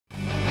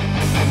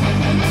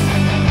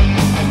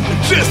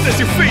just as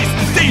you face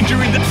danger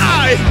in the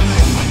eye.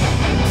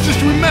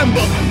 Just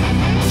remember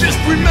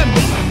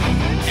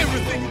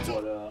everything you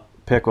told.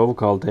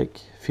 PK-vokal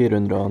take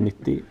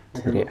 493.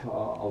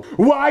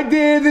 Why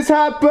did this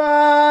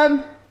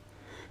happen?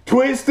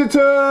 Twist the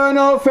turn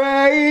of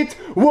fate,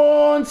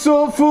 one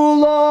so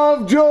full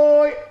of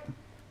joy.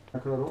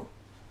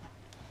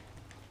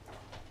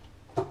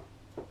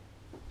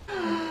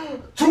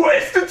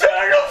 Twist the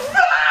turn of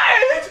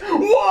fate,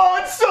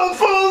 one so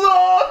full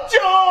of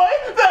joy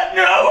that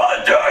no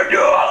one turned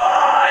to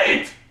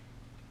hide.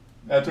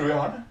 Jeg tror vi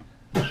har det.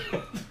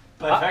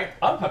 Perfekt.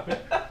 I'm happy.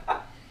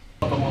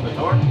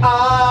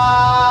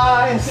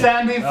 I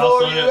stand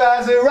before you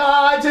as a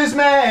righteous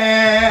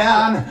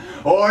man,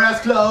 or as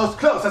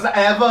close as I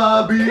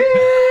ever been.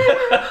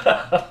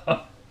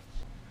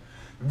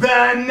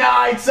 The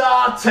nights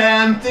are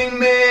tempting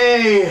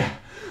me,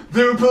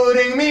 they're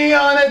putting me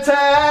on a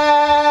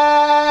test.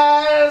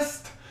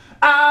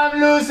 I'm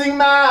losing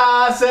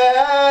myself,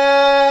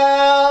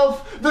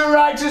 the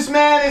righteous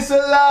man is a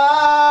lie.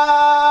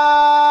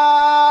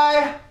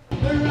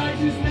 The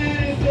righteous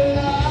man is a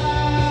lie.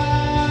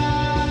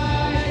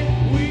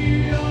 We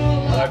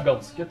all Det er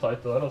ganske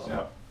tight det der, altså.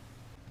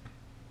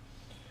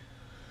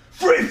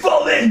 free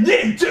falling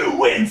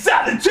into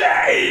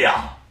insanity.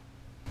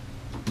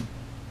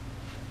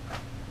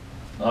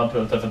 Jeg har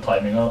prøvd å treffe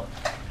timinga.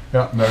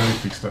 Ja, det er det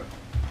viktigste.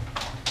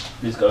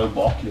 Vi skal jo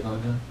bak litt her.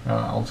 Ja,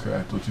 alt skal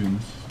etter og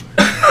tunes.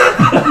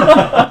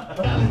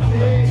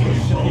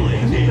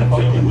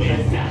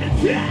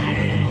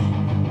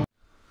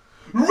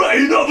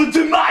 Rain over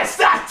to my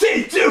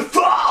statue to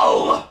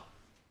fall.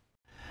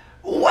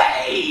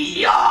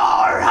 Weigh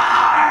your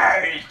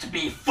heart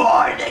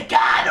before the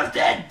God of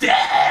the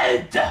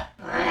dead.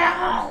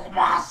 All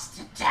must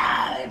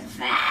die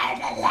for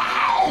the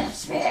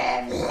lives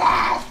we've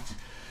left.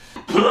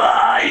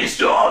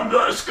 Placed on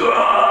the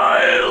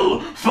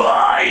scale,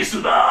 face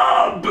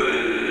the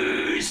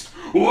beast.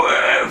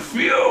 If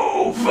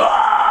you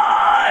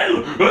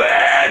fail,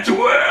 it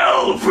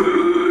will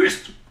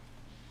feast.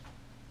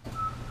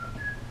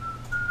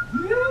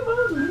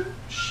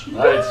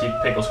 Det er litt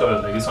kjipt Pekka skal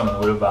ødelegge sangene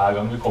våre hver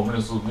gang vi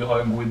kommer. Så vi har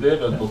en god idé,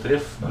 vi har et godt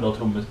riff, bra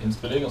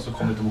trommeinnspilling, og så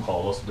kommer vi til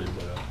vokalen, og så blir det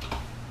bare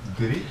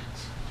Dritt.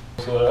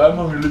 Så jeg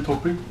mangler litt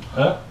topping.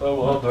 Ja, det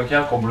var ikke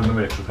her. Kommer du med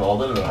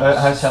melksjokolade, eller?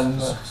 Her kommer...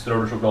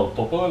 Strør du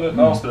sjokoladetoppen, eller?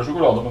 Nei, han strør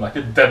sjokolade, men det er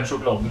ikke den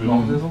sjokoladen du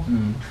har, liksom.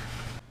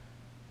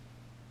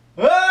 I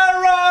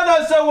run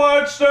as I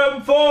watch them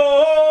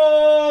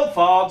fall,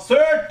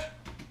 fadsurt.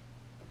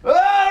 I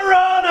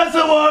run as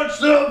I watch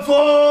them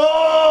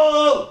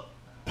fall.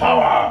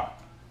 Power.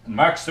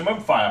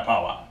 Maximum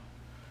firepower.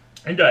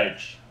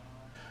 Engage.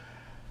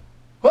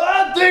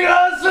 Hunting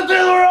us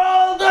until we're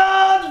all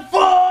done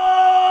for.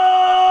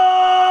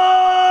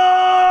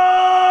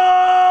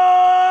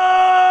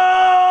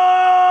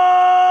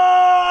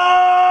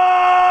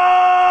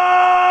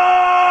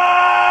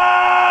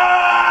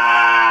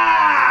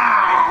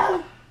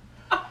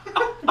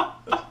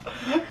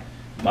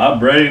 My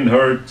brain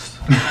hurts.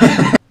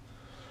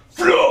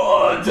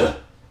 Flood!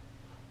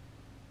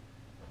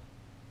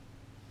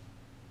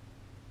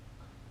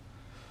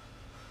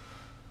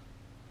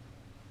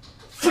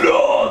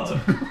 Flood!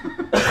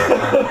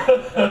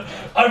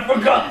 I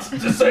forgot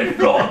to say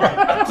flood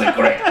at the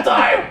correct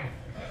time.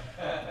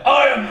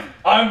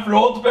 I'm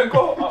flawed,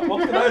 Pekka.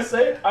 What can I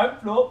say? I'm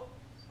flawed.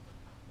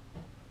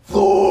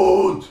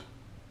 Flood!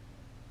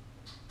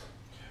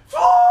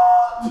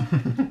 Flood!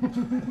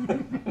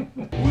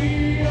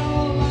 We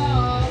all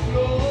are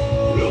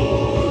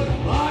flood.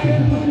 I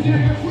am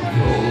the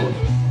flood.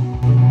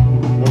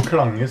 Må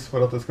klanges for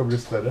at det skal bli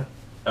større.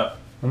 Ja.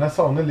 Men jeg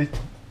savner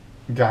litt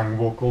gang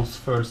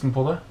vocals-følelsen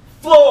på det.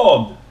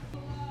 Flawed!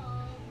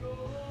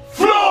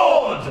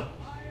 Flood!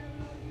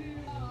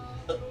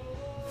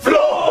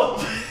 Flood!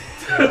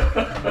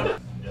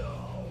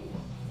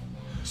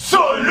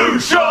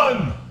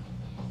 Solution!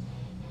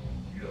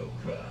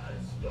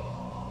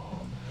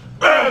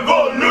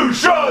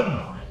 Evolution!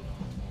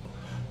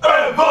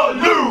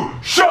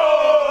 Evolution!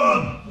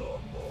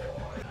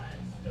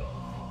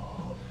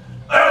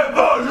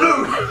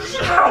 Evolution!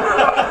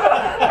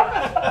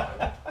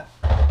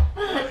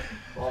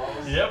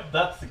 Yep,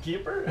 that's the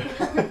keeper.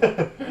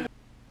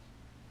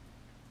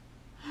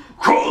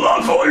 Call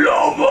out for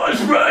love and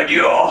spread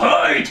your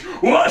hate.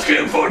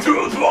 Asking for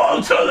truth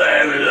while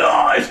telling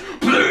lies.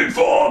 Plead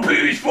for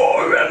peace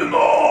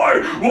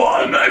forevermore.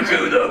 While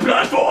making the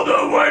plans for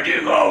the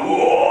waging of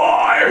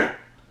war.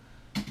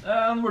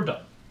 And we're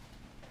done.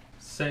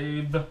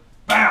 Save.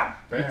 Bam!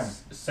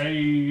 It's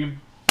save.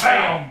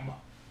 Bam!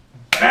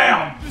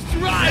 Bam! Just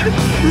right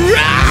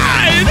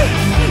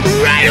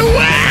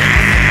away!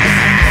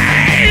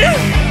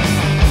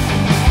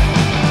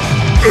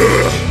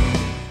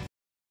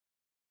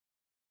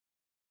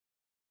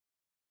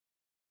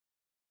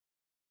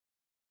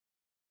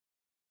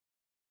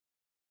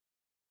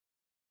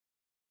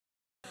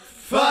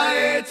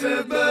 Fight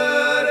a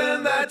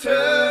burden that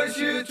turns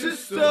you to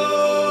stone.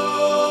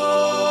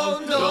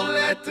 Don't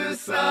let the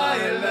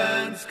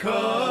silence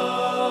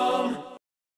come.